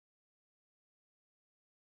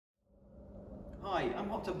Hi, I'm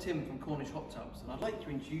Hot Tub Tim from Cornish Hot Tubs, and I'd like to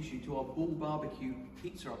introduce you to our Bull BBQ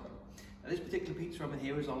Pizza Oven. Now, this particular pizza oven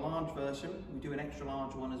here is our large version. We do an extra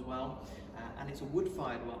large one as well, and it's a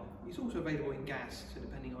wood-fired one. It's also available in gas, so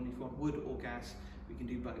depending on if you want wood or gas, we can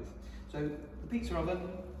do both. So the pizza oven,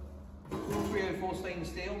 304 stainless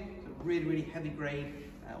steel, so really heavy grade,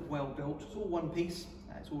 well built. It's all one piece,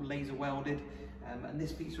 it's all laser welded, and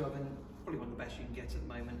this pizza oven, probably one of the best you can get at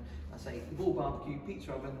the moment. I say the Bull BBQ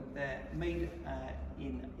Pizza Oven, they're made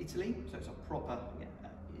in Italy, so it's a proper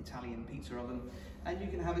Italian pizza oven, and you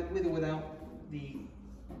can have it with or without the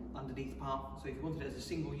underneath part. So if you wanted it as a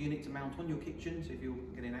single unit to mount on your kitchen, so if you're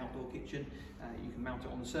getting an outdoor kitchen, you can mount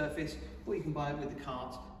it on the surface, or you can buy it with the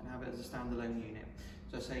cart and have it as a standalone unit.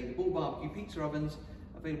 So I say the Bull BBQ Pizza Ovens,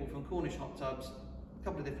 available from Cornish Hot Tubs, a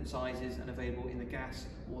couple of different sizes and available in the gas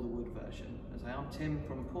or the wood version. As I am Tim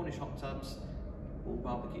from Cornish Hot Tubs, Bull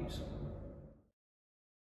BBQs.